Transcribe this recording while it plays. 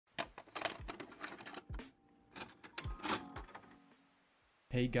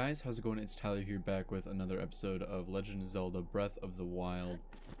Hey guys, how's it going? It's Tyler here, back with another episode of Legend of Zelda Breath of the Wild.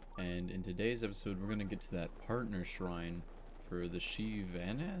 And in today's episode, we're going to get to that partner shrine for the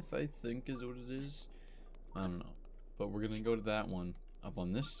Shivanath, I think is what it is. I don't know. But we're going to go to that one up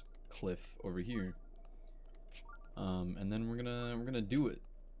on this cliff over here. And then we're gonna do it.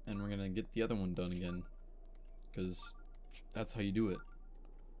 And we're going to get the other one done again. Because that's how you do it.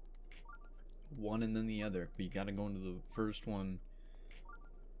 One and then the other. But you got to go into the first one.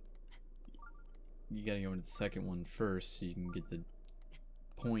 You gotta go into the second one first so you can get the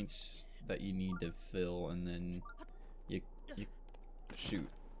points that you need to fill, and then you shoot.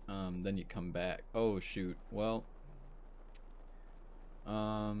 Then you come back. Oh shoot. Well,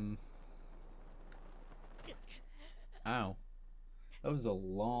 ow. That was a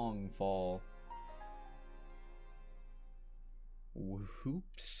long fall.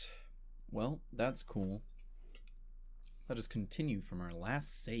 Whoops. Well, that's cool. Let us continue from our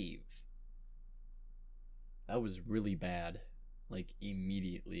last save. That was really bad, like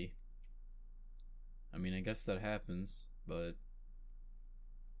immediately. I mean, I guess that happens, but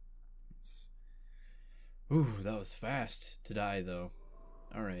ooh, that was fast to die though.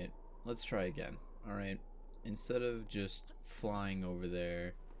 Alright, let's try again. Alright, instead of just flying over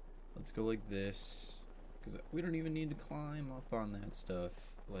there, let's go like this, because we don't even need to climb up on that stuff.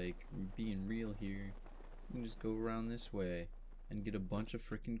 Like, we're being real here. We can just go around this way and get a bunch of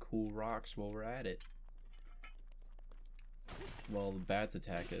freaking cool rocks while we're at it. Well, the bats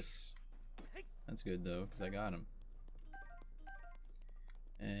attack us. That's good though, because I got him.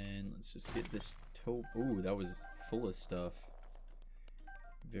 And let's just get this taupe. Ooh, that was full of stuff.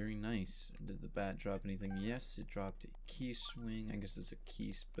 Very nice. Did the bat drop anything? Yes, it dropped a key swing. I guess it's a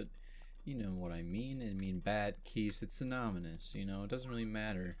keys, but you know what I mean. I mean, bat, keys, it's synonymous, you know, it doesn't really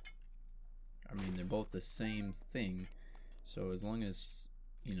matter. I mean, they're both the same thing. So as long as,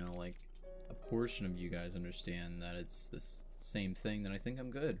 you know, like, a portion of you guys understand that it's the same thing, then I think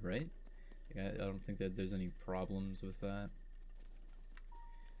I'm good, right? Like, I don't think that there's any problems with that.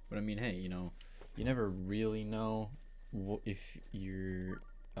 But I mean, hey, you know, you never really know if your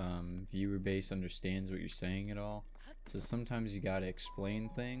viewer base understands what you're saying at all. So sometimes you gotta explain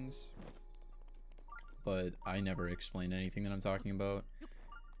things, but I never explain anything that I'm talking about.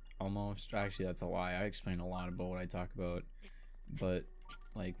 Almost. Actually, that's a lie. I explain a lot about what I talk about, but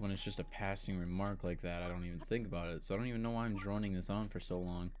like, when it's just a passing remark like that, I don't even think about it. So I don't even know why I'm droning this on for so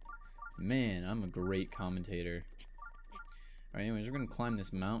long. Man, I'm a great commentator. Alright, anyways, we're gonna climb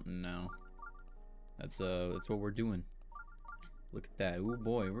this mountain now. That's what we're doing. Look at that. Ooh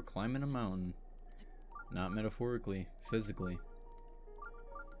boy, we're climbing a mountain. Not metaphorically, physically.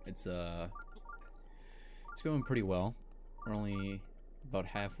 It's going pretty well. We're only about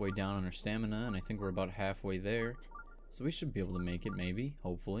halfway down on our stamina, and I think we're about halfway there. So we should be able to make it, maybe,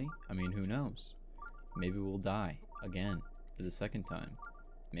 hopefully. I mean, who knows? Maybe we'll die again for the second time.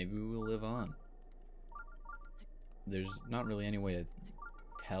 Maybe we will live on. There's not really any way to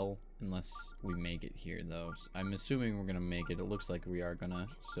tell unless we make it here, though. So I'm assuming we're gonna make it. It looks like we are gonna.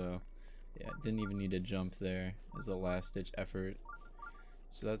 So, yeah, didn't even need to jump there as a last-ditch effort.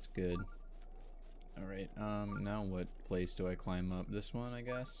 So that's good. Alright, now what place do I climb up? This one, I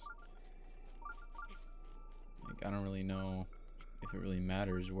guess? Like, I don't really know if it really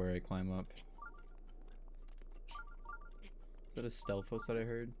matters where I climb up. Is that a Stelphos that I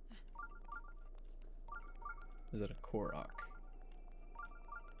heard? Is that a Korok?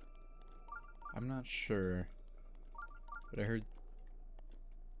 I'm not sure. But I heard...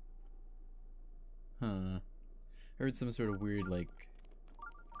 I heard some sort of weird, like,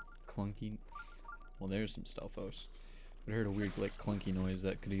 clunky... Well, there's some Stelphos. But I heard a weird, like, clunky noise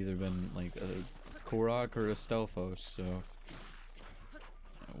that could either been, like, a Korok or a Stelphos, so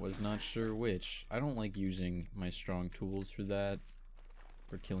I was not sure which. I don't like using my strong tools for that,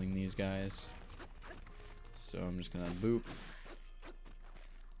 for killing these guys. So I'm just gonna boop,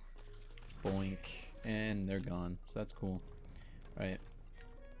 boink, and they're gone. So that's cool. Right.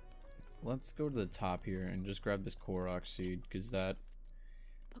 Let's go to the top here and just grab this Korok seed, because that,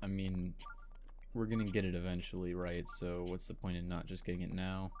 I mean, we're gonna get it eventually, right? So what's the point in not just getting it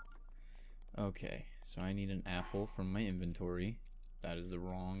now? Okay, so I need an apple from my inventory. That is the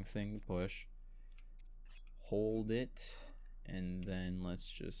wrong thing to push. Hold it, and then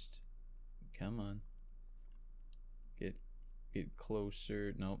let's just, come on. Get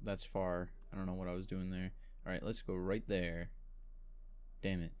closer. Nope, that's far. I don't know what I was doing there. Alright, let's go right there.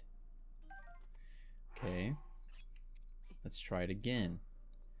 Damn it. Okay. Let's try it again.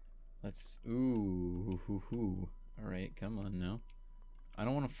 Let's, ooh, alright, come on now. I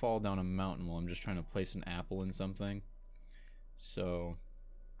don't want to fall down a mountain while I'm just trying to place an apple in something. So,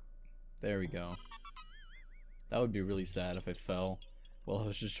 There we go. That would be really sad if I fell while I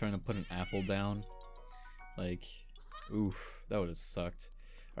was just trying to put an apple down. Like, oof, that would have sucked.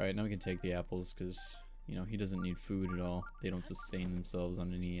 Alright, now we can take the apples because, you know, he doesn't need food at all. They don't sustain themselves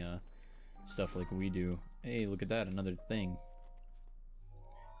on any stuff like we do. Hey, look at that, another thing.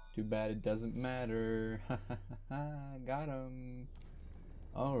 Too bad it doesn't matter. Got him.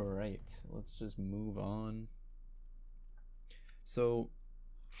 Alright, let's just move on. So,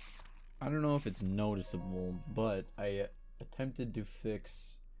 I don't know if it's noticeable, but I attempted to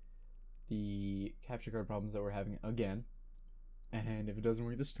fix the capture card problems that we're having again. And if it doesn't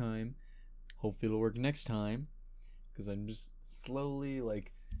work this time, hopefully it'll work next time. Because I'm just slowly,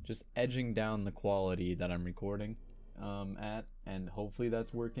 like, just edging down the quality that I'm recording at. And hopefully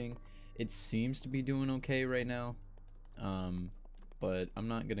that's working. It seems to be doing okay right now. But I'm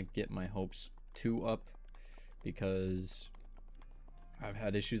not going to get my hopes too up. Because I've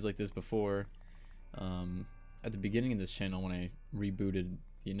had issues like this before. At the beginning of this channel, when I rebooted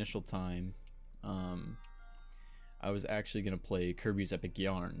the initial time, I was actually going to play Kirby's Epic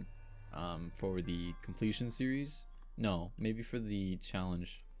Yarn for the completion series. No, maybe for the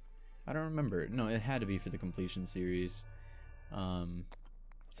challenge. I don't remember. No, it had to be for the completion series. So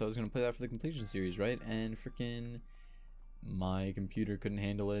I was going to play that for the completion series, right? And freaking my computer couldn't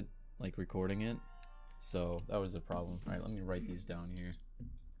handle it, like recording it. So that was a problem. Alright, let me write these down here.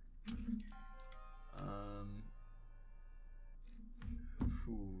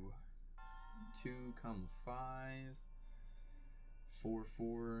 2,5 4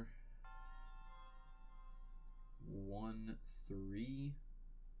 4 1 3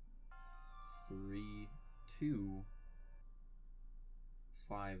 3 2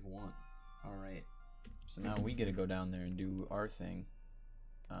 5 1. Alright. So now we get to go down there and do our thing.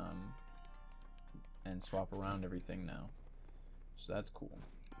 And swap around everything now. So that's cool.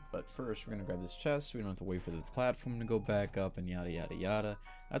 But first we're gonna grab this chest so we don't have to wait for the platform to go back up and yada yada yada.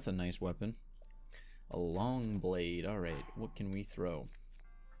 That's a nice weapon. A long blade. Alright, what can we throw?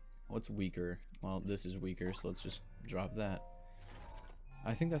 What's weaker? Well, this is weaker, so let's just drop that.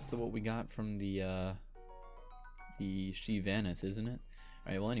 I think that's what we got from the Shivaneth, isn't it?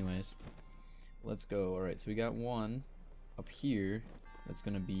 Alright, well anyways. Let's go. Alright, so we got one up here. That's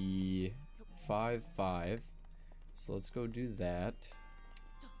gonna be 5 5. So let's go do that.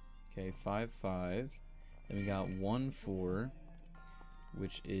 Okay, 5 5. Then we got 1 4,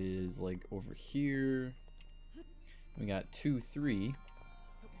 which is like over here. We got 2 3,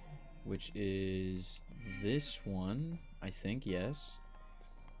 which is this one, I think, yes.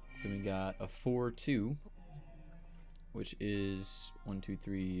 Then we got a 4 2, which is 1 2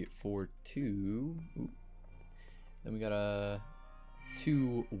 3 4 2. Ooh. Then we got a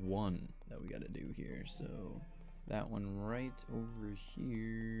 2 1 that we gotta do here, so that one right over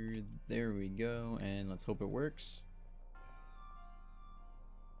here. There we go, and let's hope it works.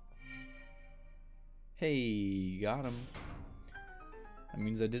 Hey, got him. That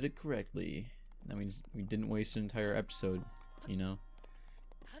means I did it correctly. That means we didn't waste an entire episode, you know.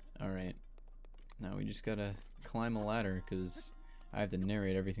 Alright, now we just gotta climb a ladder because I have to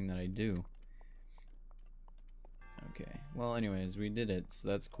narrate everything that I do. Okay, well anyways, we did it, so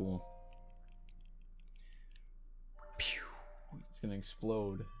that's cool. Pew! It's gonna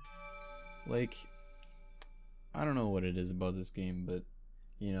explode. Like, I don't know what it is about this game, but,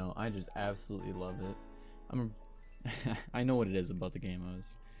 you know, I just absolutely love it. I know what it is about the game. I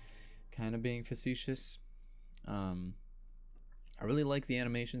was kind of being facetious. I really like the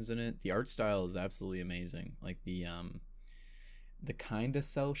animations in it. The art style is absolutely amazing. Like the kind of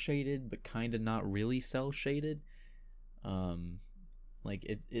cell shaded, but kind of not really cell shaded. Like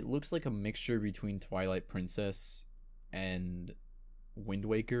it looks like a mixture between Twilight Princess and Wind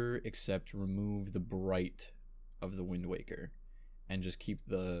Waker, except remove the bright of the Wind Waker and just keep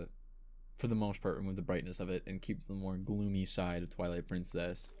the, for the most part, remove the brightness of it and keep the more gloomy side of Twilight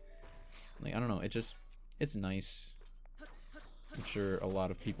Princess. Like, I don't know, it's nice. I'm sure a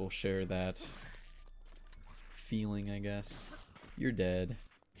lot of people share that feeling, I guess. You're dead.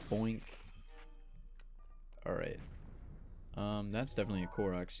 Boink. Alright. That's definitely a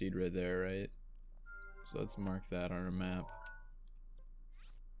Korok seed right there, right? So let's mark that on our map.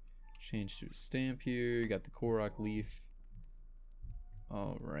 Change to a stamp here. You got the Korok leaf.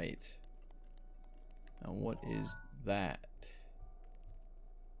 Alright. Now what is that?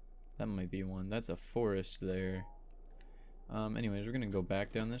 That might be one. That's a forest there. Anyways, we're gonna go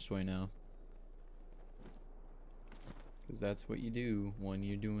back down this way now. Because that's what you do when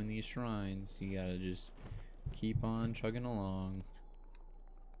you're doing these shrines. You gotta just keep on chugging along.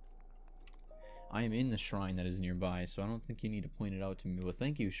 I am in the shrine that is nearby, so I don't think you need to point it out to me. Well,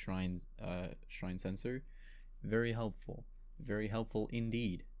 thank you, Shrine Sensor. Very helpful. Very helpful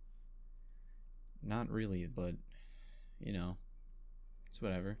indeed. Not really, but, you know, it's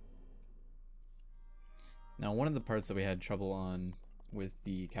whatever. Now, one of the parts that we had trouble on with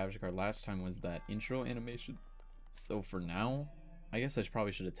the capture card last time was that intro animation. So for now, I guess I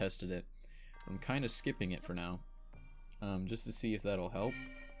probably should have tested it. I'm kind of skipping it for now, just to see if that'll help.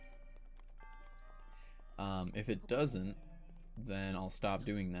 If it doesn't, then I'll stop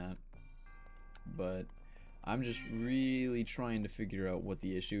doing that. But I'm just really trying to figure out what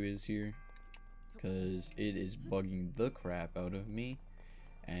the issue is here, because it is bugging the crap out of me,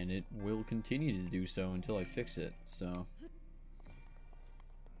 and it will continue to do so until I fix it. So,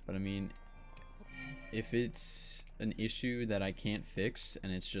 but I mean, if it's an issue that I can't fix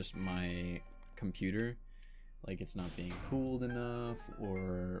and it's just my computer, like it's not being cooled enough,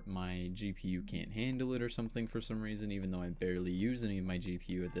 or my GPU can't handle it or something for some reason, even though I barely use any of my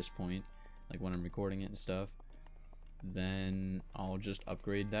GPU at this point, like when I'm recording it and stuff, then I'll just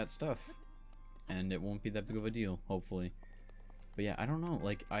upgrade that stuff and it won't be that big of a deal, hopefully. But yeah, I don't know,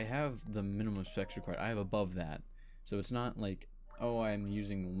 like I have the minimum specs required. I have above that, so it's not like, oh, I'm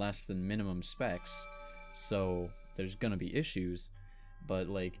using less than minimum specs, so there's gonna be issues. But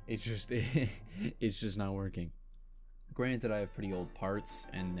like it's just it's just not working. Granted, I have pretty old parts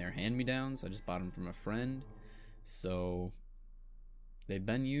and they're hand-me-downs. I just bought them from a friend, so they've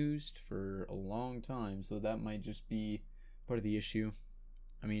been used for a long time, so that might just be part of the issue.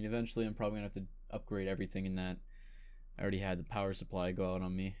 I mean, eventually I'm probably gonna have to upgrade everything in that. I already had the power supply go out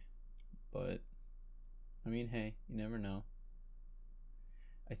on me, but I mean, hey, you never know.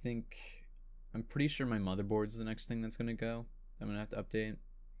 I'm pretty sure my motherboard's the next thing that's gonna go. I'm gonna have to update,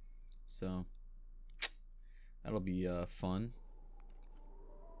 so that'll be fun.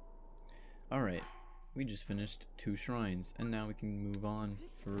 Alright, we just finished 2 shrines, and now we can move on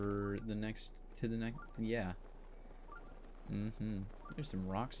for the next, yeah. There's some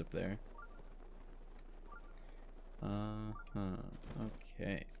rocks up there.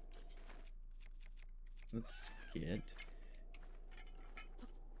 Okay. Let's get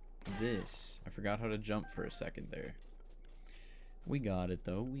this. I forgot how to jump for a second there. We got it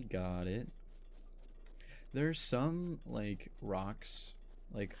though, we got it. There's some like rocks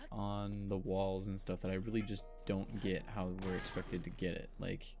like on the walls and stuff that I really just don't get how we're expected to get it.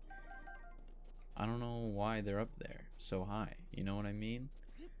 Like, I don't know why they're up there so high, you know what I mean?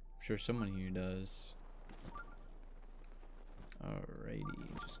 I'm sure someone here does.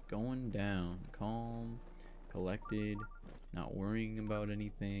 Alrighty, just going down, calm, collected, not worrying about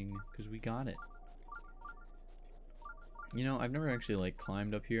anything, because we got it. You know, I've never actually like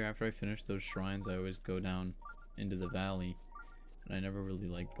climbed up here. After I finish those shrines, I always go down into the valley, and I never really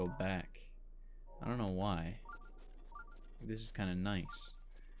like go back. I don't know why. This is kind of nice.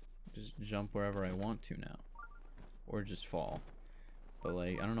 Just jump wherever I want to now, or just fall. But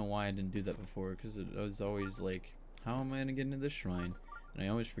like, I don't know why I didn't do that before, because it was always like, how am I gonna get into this shrine? And I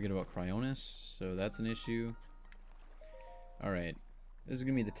always forget about Cryonis, so that's an issue. Alright, this is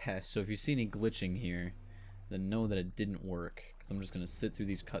gonna be the test, so if you see any glitching here, then know that it didn't work, because I'm just gonna sit through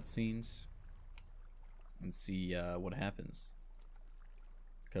these cutscenes and see what happens.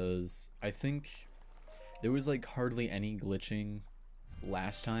 Because I think there was like hardly any glitching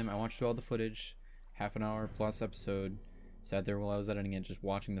last time. I watched through all the footage, half an hour plus episode, sat there while I was editing it just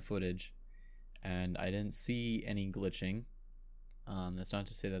watching the footage, and I didn't see any glitching. That's not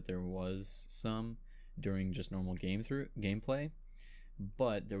to say that there was some during just normal gameplay,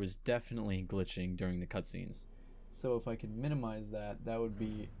 but there was definitely glitching during the cutscenes. So if I could minimize that, that would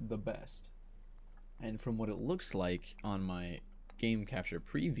be the best. And from what it looks like on my game capture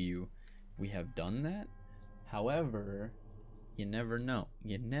preview, we have done that. However, you never know.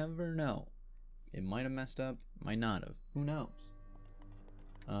 You never know. It might have messed up, might not have. Who knows?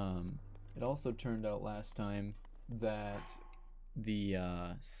 It also turned out last time that the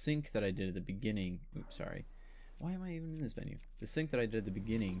sync that I did at the beginning, oops, sorry. Why am I even in this menu? The sync that I did at the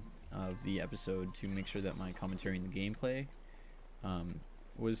beginning of the episode to make sure that my commentary and the gameplay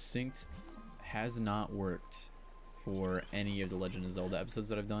was synced has not worked for any of the Legend of Zelda episodes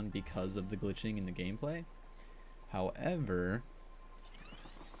that I've done because of the glitching in the gameplay. However,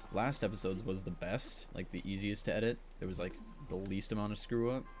 last episode's was the best, like the easiest to edit. There was like the least amount of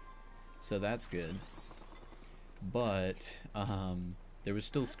screw up, so that's good. But there was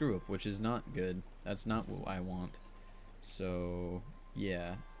still screw up, which is not good. That's not what I want. So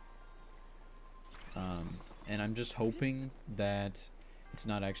yeah. And I'm just hoping that it's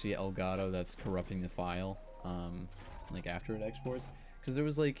not actually Elgato that's corrupting the file, like after it exports. Because there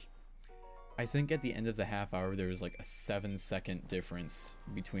was like, I think at the end of the half hour there was like a 7-second difference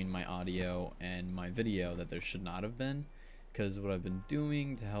between my audio and my video that there should not have been, because what I've been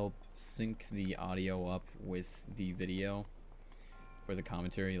doing to help sync the audio up with the video or the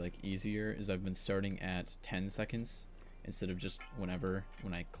commentary like easier is I've been starting at 10 seconds instead of just when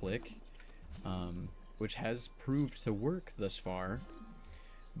I click, which has proved to work thus far,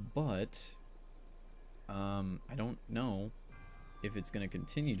 but I don't know if it's gonna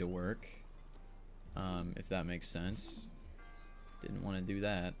continue to work, if that makes sense. Didn't want to do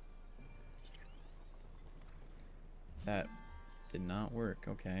that. That did not work.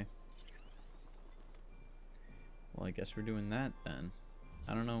 Okay, well, I guess we're doing that then.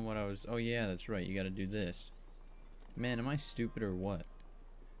 I don't know what I was... Oh yeah, that's right, you gotta do this. Man, am I stupid or what?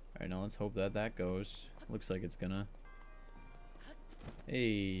 Alright, now let's hope that that goes. Looks like it's gonna.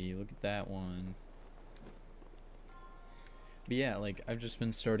 Hey, look at that one. But yeah, like, I've just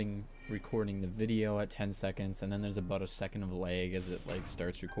been starting recording the video at 10 seconds, and then there's about a second of lag as it, like,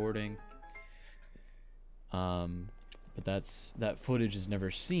 starts recording. But that footage is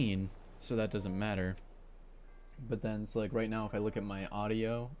never seen, so that doesn't matter. But then it's like right now if I look at my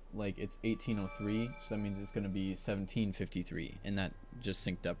audio, like it's 1803, so that means it's going to be 1753, and that just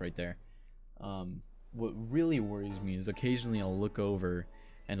synced up right there. What really worries me is occasionally I'll look over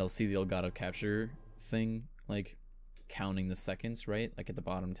and I'll see the Elgato capture thing, like counting the seconds, right? Like at the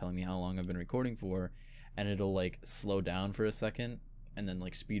bottom telling me how long I've been recording for, and it'll like slow down for a second and then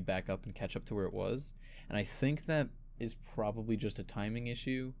like speed back up and catch up to where it was. And I think that is probably just a timing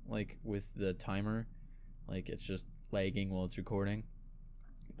issue, like with the timer. Like it's just lagging while it's recording,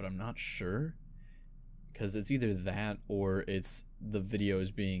 but I'm not sure, because it's either that or it's the video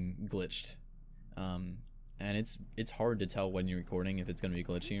is being glitched, and it's hard to tell when you're recording if it's going to be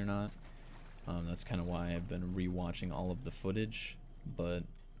glitchy or not. That's kind of why I've been rewatching all of the footage, but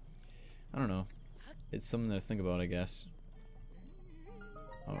I don't know, it's something to think about, I guess.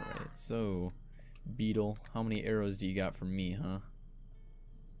 Alright, so Beetle, how many arrows do you got for me, huh?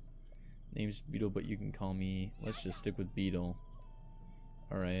 Name's Beetle, but you can call me... Let's just stick with Beetle.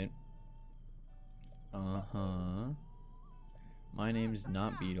 Alright. Uh-huh. My name's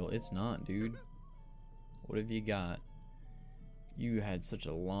not Beetle. It's not, dude. What have you got? You had such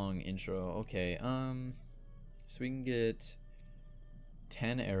a long intro. Okay, so we can get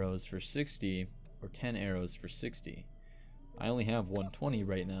 10 arrows for 60, or 10 arrows for 60. I only have 120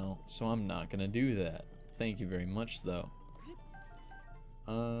 right now, so I'm not gonna do that. Thank you very much, though.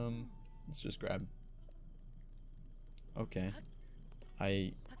 Let's just grab. Okay.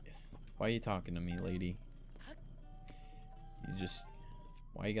 Why are you talking to me, lady? You just...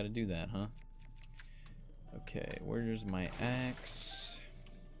 Why you gotta do that, huh? Okay, where's my axe?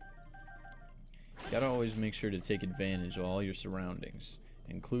 You gotta always make sure to take advantage of all your surroundings,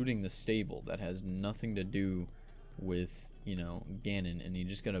 including the stable that has nothing to do with, you know, Ganon, and you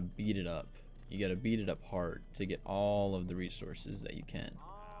just gotta beat it up. You gotta beat it up hard to get all of the resources that you can.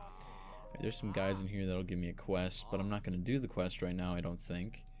 There's some guys in here that'll give me a quest, but I'm not going to do the quest right now, I don't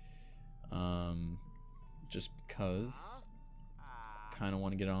think. Just because kind of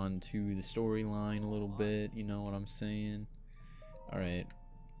want to get on to the storyline a little bit, you know what I'm saying? Alright.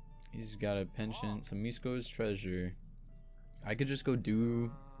 He's got a penchant, some Misko's treasure. I could just go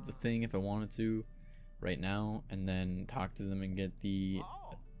do the thing if I wanted to right now, and then talk to them and get the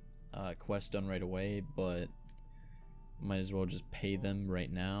quest done right away, but might as well just pay them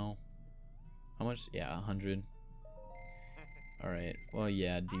right now. How much? Yeah, 100. Alright, well,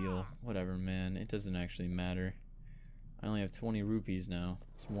 yeah, deal. Whatever, man. It doesn't actually matter. I only have 20 rupees now.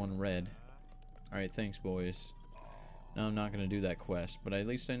 It's 1 red. Alright, thanks, boys. Now I'm not gonna do that quest, but at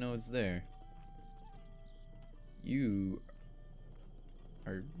least I know it's there. You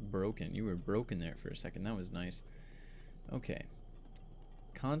are broken. You were broken there for a second. That was nice. Okay.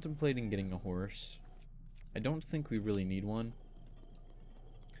 Contemplating getting a horse. I don't think we really need one.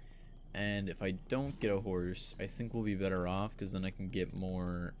 And if I don't get a horse, I think we'll be better off, because then I can get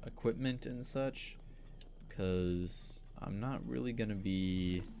more equipment and such. Because I'm not really going to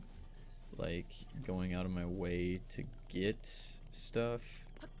be, like, going out of my way to get stuff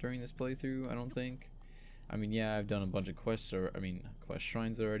during this playthrough, I don't think. I mean, yeah, I've done a bunch of quests, quest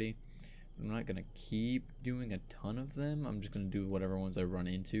shrines already. I'm not going to keep doing a ton of them. I'm just going to do whatever ones I run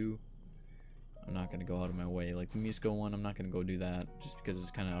into. I'm not going to go out of my way. Like the Misko one, I'm not going to go do that just because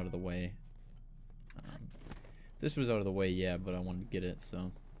it's kind of out of the way. This was out of the way, yeah, but I wanted to get it,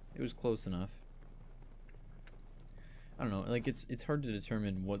 so it was close enough. I don't know, like it's hard to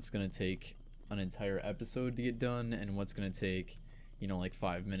determine what's going to take an entire episode to get done and what's going to take, you know, like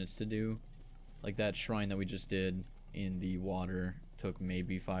 5 minutes to do. Like that shrine that we just did in the water took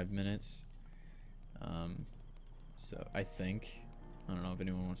maybe 5 minutes. So I think, I don't know if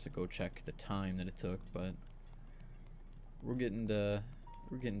anyone wants to go check the time that it took, but we're getting to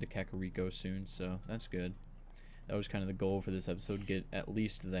Kakariko soon, so that's good. That was kind of the goal for this episode, get at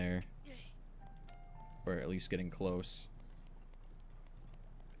least there, or at least getting close.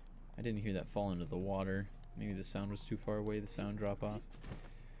 I didn't hear that fall into the water. Maybe the sound was too far away, the sound drop off.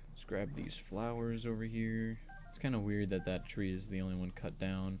 Let's grab these flowers over here. It's kind of weird that that tree is the only one cut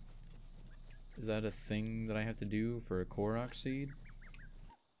down. Is that a thing that I have to do for a Korok seed?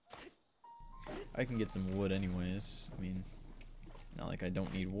 I can get some wood anyways. I mean, not like I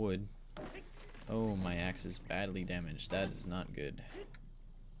don't need wood. Oh, my axe is badly damaged. That is not good.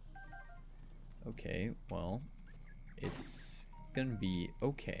 Okay, well, it's gonna be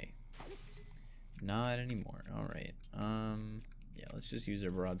okay. Not anymore. Alright. Yeah, let's just use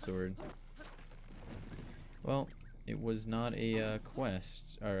our broadsword. Well, it was not a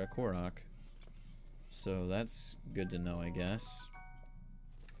quest, or a Korok. So that's good to know, I guess.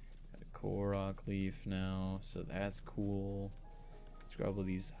 Got a Korok leaf now, so that's cool. Let's grab all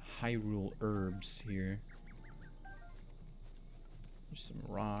these Hyrule herbs here. There's some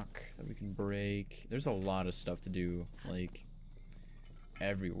rock that we can break. There's a lot of stuff to do, like,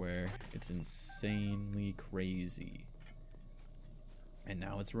 everywhere. It's insanely crazy. And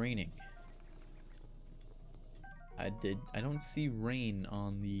now it's raining. I don't see rain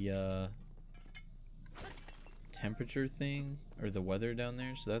on the temperature thing or the weather down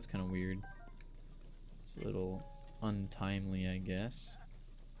there, so that's kind of weird. It's a little untimely, I guess.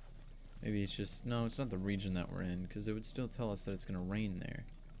 Maybe it's just, no, it's not the region that we're in, because it would still tell us that it's gonna rain there.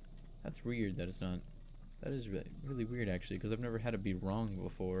 That's weird that it's not. That is really, really weird, actually, because I've never had it be wrong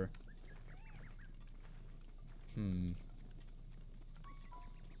before.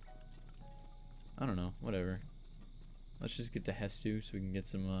 I don't know, whatever. Let's just get to Hestu so we can get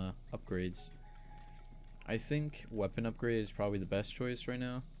some upgrades. I think weapon upgrade is probably the best choice right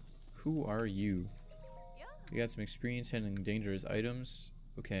now. Who are you? You got some experience handling dangerous items.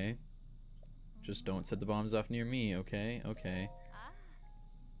 Okay. Just don't set the bombs off near me, okay? Okay.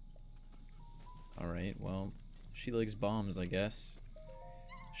 Alright, well, she likes bombs, I guess.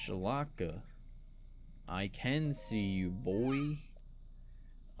 Shalaka. I can see you, boy.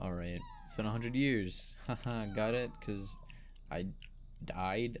 Alright, it's been 100 years. Haha, got it? Because I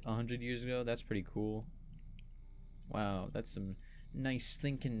died 100 years ago? That's pretty cool. Wow, that's some nice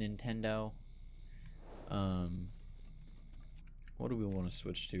thinking, Nintendo. What do we want to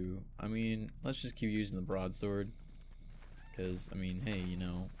switch to? I mean, let's just keep using the broadsword. Because, I mean, hey, you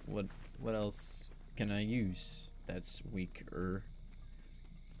know, what else can I use that's weaker?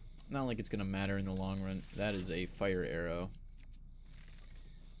 Not like it's gonna matter in the long run. That is a fire arrow.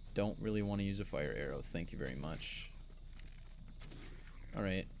 Don't really want to use a fire arrow. Thank you very much.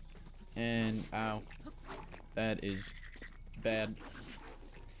 Alright. And, ow. That is bad.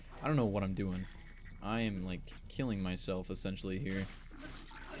 I don't know what I'm doing. I am, like, killing myself, essentially, here.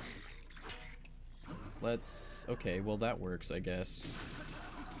 Let's... Okay, well, that works, I guess.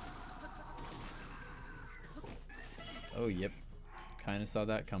 Oh, yep. Kinda saw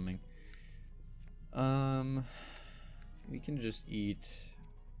that coming. We can just eat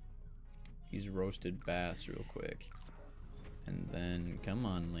these roasted bass real quick. And then, come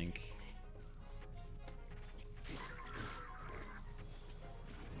on, Link.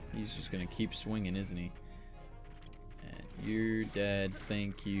 He's just gonna keep swinging, isn't he? And you're dead,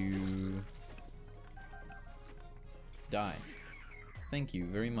 thank you. Die. Thank you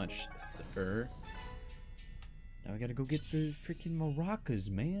very much, sir. Now we gotta go get the freaking maracas,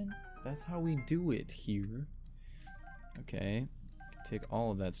 man. That's how we do it here. Okay. Take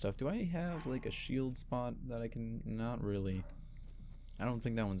all of that stuff. Do I have like a shield spot that I can? Not really. I don't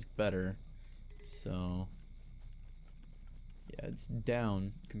think that one's better. So yeah, it's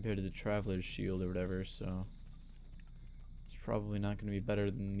down compared to the traveler's shield or whatever, so it's probably not going to be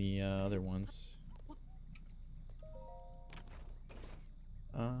better than the other ones.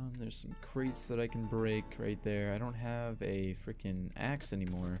 There's some crates that I can break right there. I don't have a freaking axe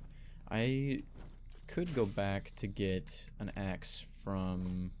anymore. I could go back to get an axe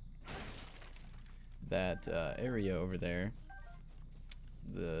from that area over there.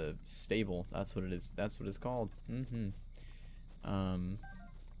 The stable, that's what it is. That's what it's called.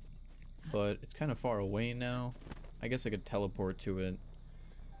 But it's kind of far away now. I guess I could teleport to it,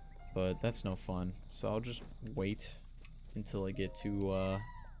 but that's no fun. So I'll just wait until I get to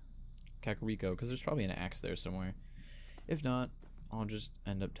Kakariko, because there's probably an axe there somewhere. If not, I'll just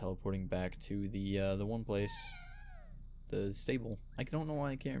end up teleporting back to the one place, the stable. I don't know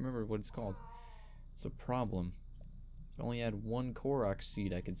why I can't remember what it's called. It's a problem. If I only had one Korok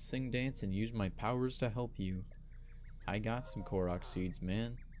seed, I could sing, dance, and use my powers to help you. I got some Korok seeds,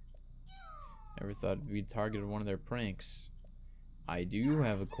 man. Never thought we'd targeted one of their pranks. I do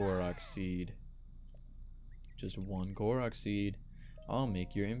have a Korok seed. Just one Korok seed. I'll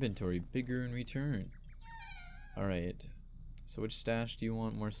make your inventory bigger in return. Alright. So which stash do you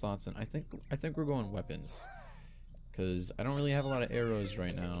want more slots in? I think we're going weapons. Cause I don't really have a lot of arrows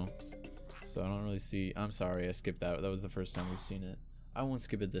right now. So I don't really see. I'm sorry, I skipped that. That was the first time we've seen it. I won't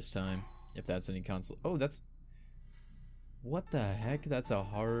skip it this time. If that's any console. Oh, that's. What the heck? That's a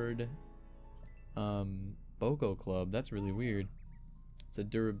hard Boko club. That's really weird. It's a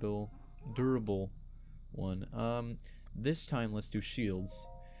durable one. This time let's do shields.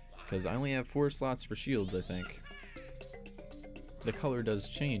 Because I only have 4 slots for shields, I think. The color does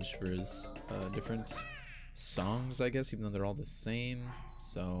change for his different songs, I guess, even though they're all the same.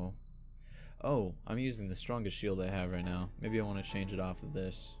 So, oh, I'm using the strongest shield I have right now. Maybe I want to change it off of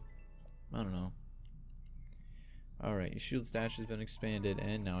this. I don't know. Alright, your shield stash has been expanded,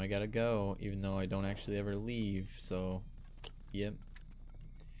 and now I gotta go, even though I don't actually ever leave, so, yep.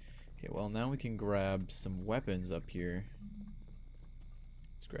 Okay, well, now we can grab some weapons up here.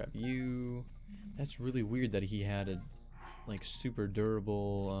 Let's grab you. That's really weird that he had a, like, super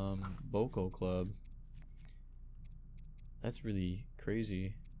durable, Boko club. That's really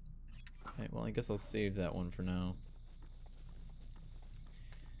crazy. Okay, well, I guess I'll save that one for now.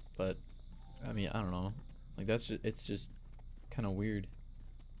 But, I mean, I don't know. Like, that's just, it's just kind of weird.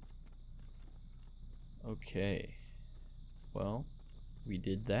 Okay. Well, we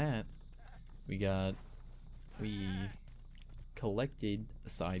did that. We collected a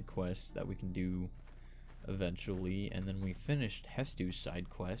side quest that we can do eventually, and then we finished Hestu's side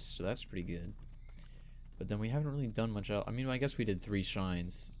quest, so that's pretty good. But then we haven't really done much else. I mean, I guess we did 3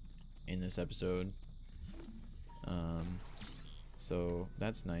 shrines in this episode. So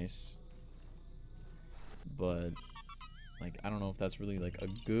that's nice. But, like, I don't know if that's really, like, a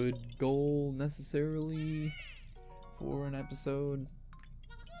good goal necessarily for an episode.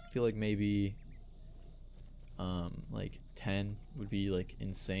 I feel like maybe, like, 10 would be, like,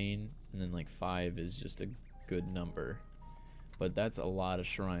 insane, and then, like, 5 is just a good number. But that's a lot of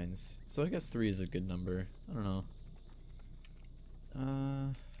shrines, so I guess 3 is a good number. I don't know.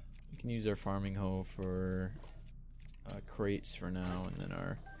 We can use our farming hoe for crates for now, and then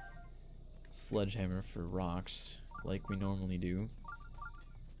our sledgehammer for rocks, like we normally do.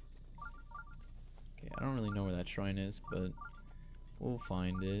 Okay, I don't really know where that shrine is, but we'll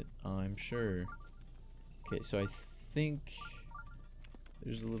find it, I'm sure. Okay, so I think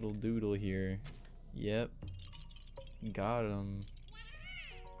there's a little doodle here. Yep. Got him.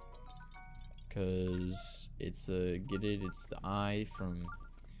 Cause it's it's the eye from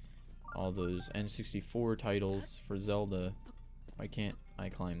all those N64 titles for Zelda. Why can't I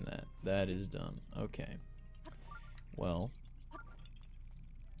climb that? That is dumb. Okay. Well,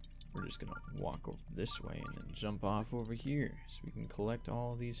 we're just gonna walk over this way and then jump off over here so we can collect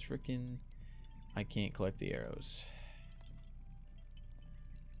all these frickin'. I can't collect the arrows.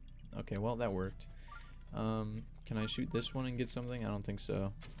 Okay, well that worked. Can I shoot this one and get something? I don't think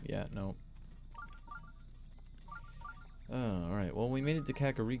so. Yeah, no. Oh, alright, well we made it to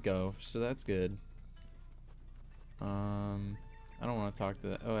Kakariko, so that's good. I don't want to talk to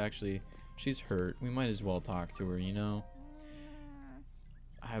that. Oh, actually, she's hurt. We might as well talk to her, you know?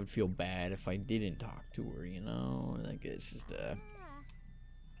 I would feel bad if I didn't talk to her, you know? Like, it's just,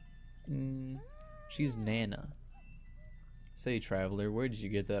 she's Nana. Say, traveler, where did you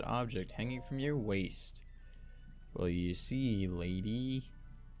get that object hanging from your waist? Well, you see, lady.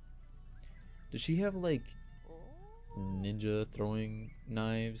 Does she have, like, ninja throwing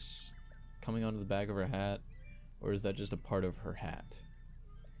knives coming onto the back of her hat? Or is that just a part of her hat?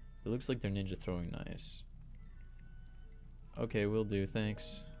 It looks like they're ninja throwing knives. Okay, will do,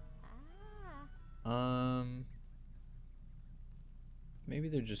 thanks. Maybe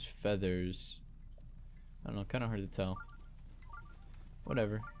they're just feathers. I don't know, kind of hard to tell.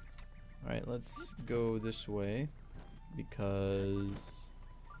 Whatever. Alright, let's go this way. Because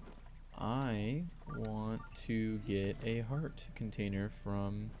I want to get a heart container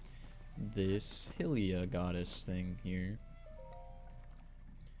from this Hylia goddess thing here.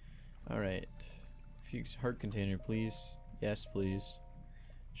 Alright. Heart container, please. Yes, please.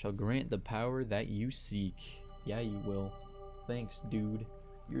 Shall grant the power that you seek. Yeah, you will. Thanks, dude.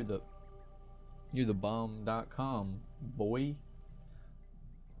 You're the bomb.com, boy.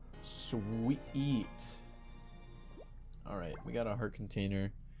 Sweet. Alright, we got a heart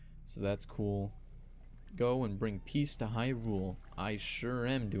container, so that's cool. Go and bring peace to Hyrule. I sure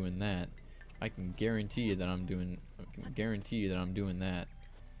am doing that. I can guarantee you that I'm doing that.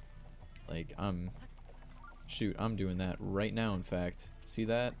 Like, shoot, I'm doing that right now, in fact. See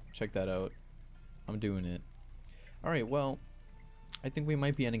that? Check that out. I'm doing it. Alright, well, I think we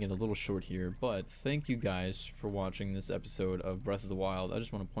might be ending it a little short here, but thank you guys for watching this episode of Breath of the Wild. I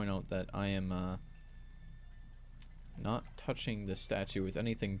just want to point out that I am, not touching the statue with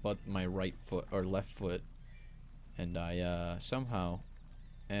anything but my right foot, or left foot, and I, somehow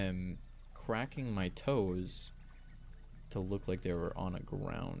am cracking my toes to look like they were on a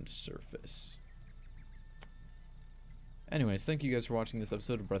ground surface. Anyways, thank you guys for watching this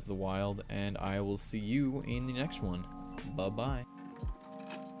episode of Breath of the Wild, and I will see you in the next one. Bye-bye.